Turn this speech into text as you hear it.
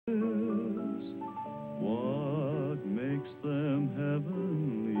What makes them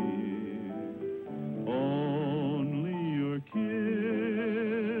heavenly? Only your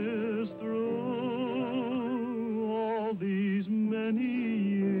kiss through all these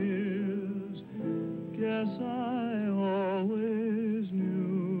many years. Guess I always knew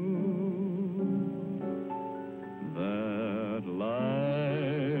that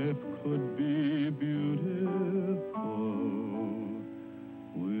life could be beautiful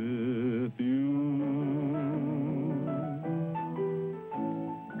with you.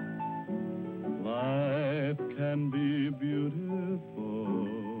 Life can be beautiful.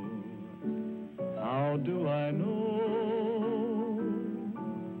 How do I know?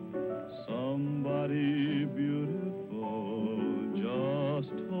 Somebody beautiful just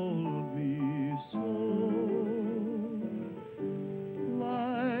told me so.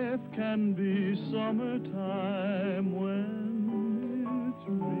 Life can be summertime when it's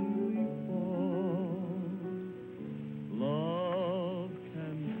really fall. Love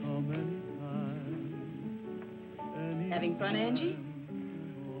can come anytime. Having fun, Angie?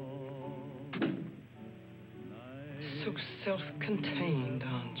 So self-contained,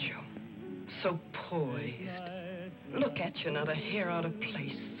 aren't you? So poised. Look at you, not a hair out of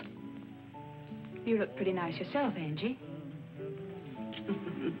place. You look pretty nice yourself, Angie.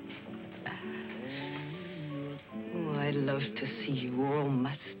 Oh, I love to see you all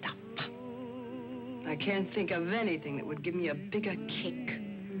mussed up. I can't think of anything that would give me a bigger kick.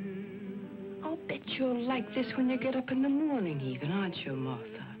 I'll bet you're like this when you get up in the morning even, aren't you,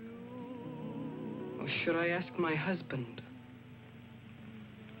 Martha? Or should I ask my husband?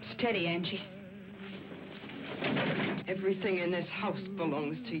 Steady, Angie. Everything in this house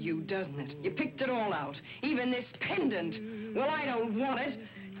belongs to you, doesn't it? You picked it all out. Even this pendant. Well, I don't want it.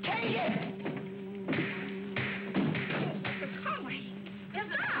 Take it!